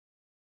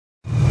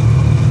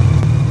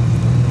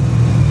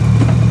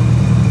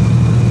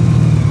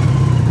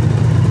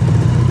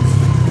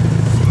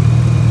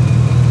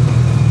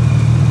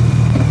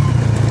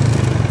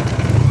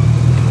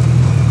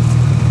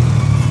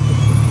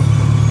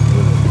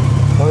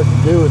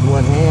do with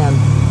one hand.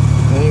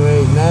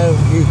 Anyways, now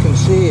you can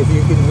see, if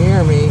you can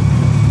hear me,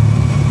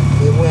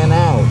 it went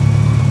out.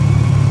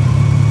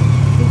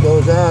 It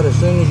goes out as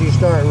soon as you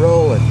start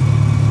rolling.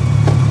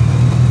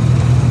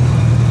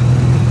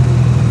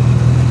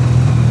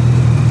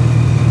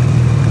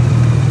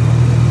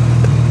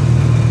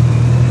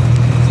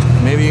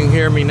 Maybe you can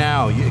hear me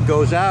now. It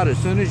goes out as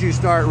soon as you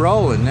start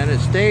rolling, then it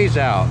stays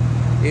out.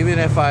 Even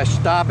if I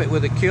stop it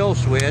with a kill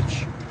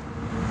switch,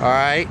 all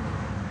right,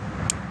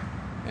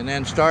 and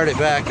then start it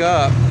back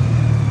up,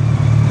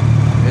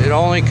 it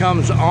only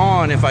comes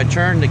on if I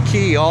turn the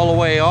key all the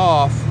way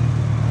off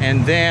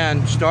and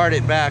then start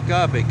it back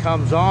up. It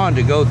comes on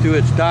to go through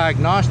its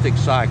diagnostic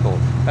cycle.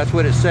 That's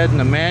what it said in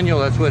the manual.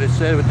 That's what it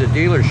said with the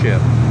dealership.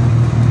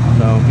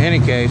 So, in any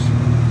case,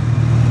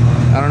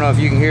 I don't know if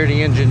you can hear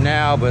the engine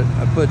now, but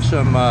I put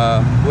some,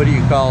 what do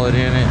you call it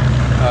in it?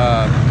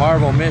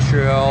 Marble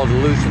Mistral to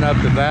loosen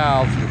up the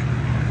valves.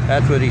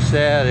 That's what he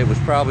said. It was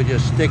probably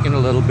just sticking a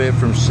little bit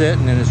from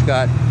sitting, and it's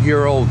got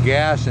year-old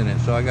gas in it,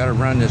 so I got to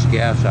run this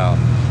gas out.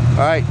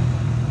 All right,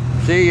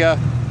 see ya.